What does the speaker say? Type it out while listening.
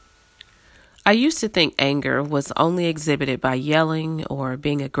I used to think anger was only exhibited by yelling or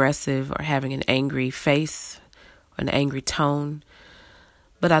being aggressive or having an angry face or an angry tone.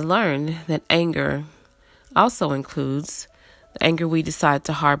 But I learned that anger also includes the anger we decide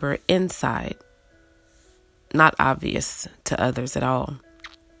to harbor inside, not obvious to others at all.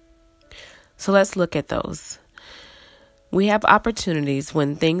 So let's look at those. We have opportunities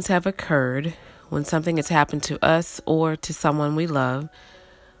when things have occurred, when something has happened to us or to someone we love,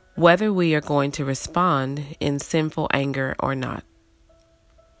 whether we are going to respond in sinful anger or not.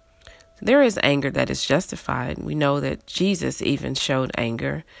 There is anger that is justified. We know that Jesus even showed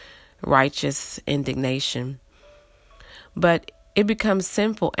anger, righteous indignation. But it becomes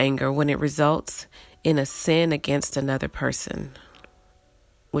sinful anger when it results in a sin against another person,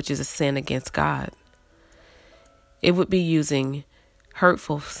 which is a sin against God. It would be using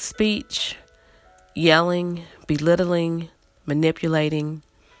hurtful speech, yelling, belittling, manipulating,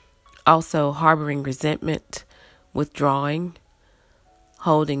 also harboring resentment, withdrawing,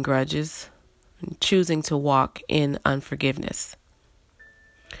 holding grudges, and choosing to walk in unforgiveness.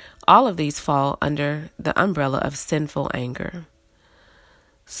 All of these fall under the umbrella of sinful anger.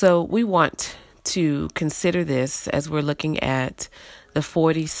 So we want to consider this as we're looking at the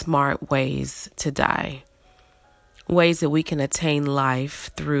 40 smart ways to die, ways that we can attain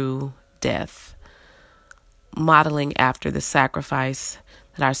life through death, modeling after the sacrifice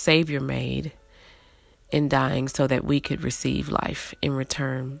that our Savior made in dying so that we could receive life in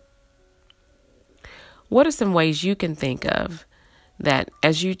return. What are some ways you can think of that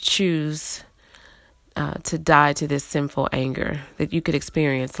as you choose to die to this sinful anger, that you could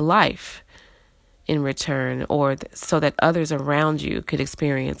experience life in return, or so that others around you could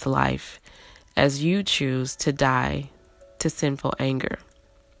experience life as you choose to die to sinful anger?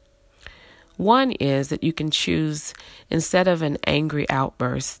 One is that you can choose, instead of an angry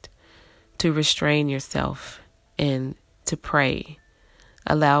outburst, to restrain yourself and to pray.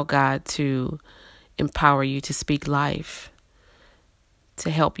 Allow God to empower you to speak life, to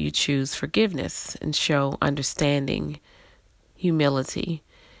help you choose forgiveness and show understanding, humility,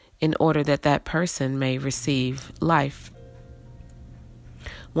 in order that that person may receive life.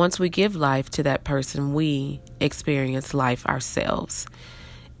 Once we give life to that person, we experience life ourselves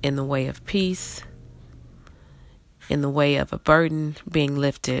in the way of peace, in the way of a burden being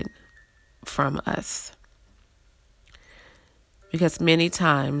lifted from us. Because many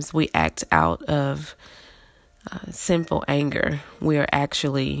times we act out of sinful anger. We are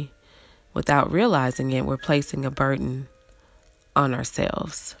actually, without realizing it, we're placing a burden on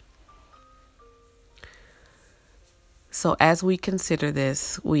ourselves. So as we consider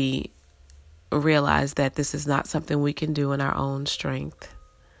this, we realize that this is not something we can do in our own strength,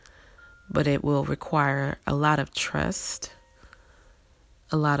 but it will require a lot of trust,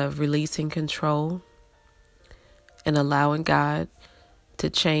 a lot of releasing control, and allowing God to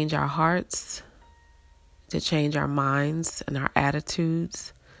change our hearts, to change our minds and our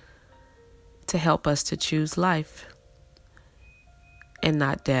attitudes, to help us to choose life and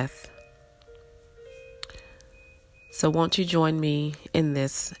not death. So won't you join me in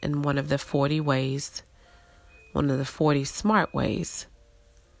this, in one of the 40 ways, one of the 40 smart ways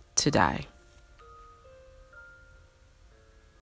to die?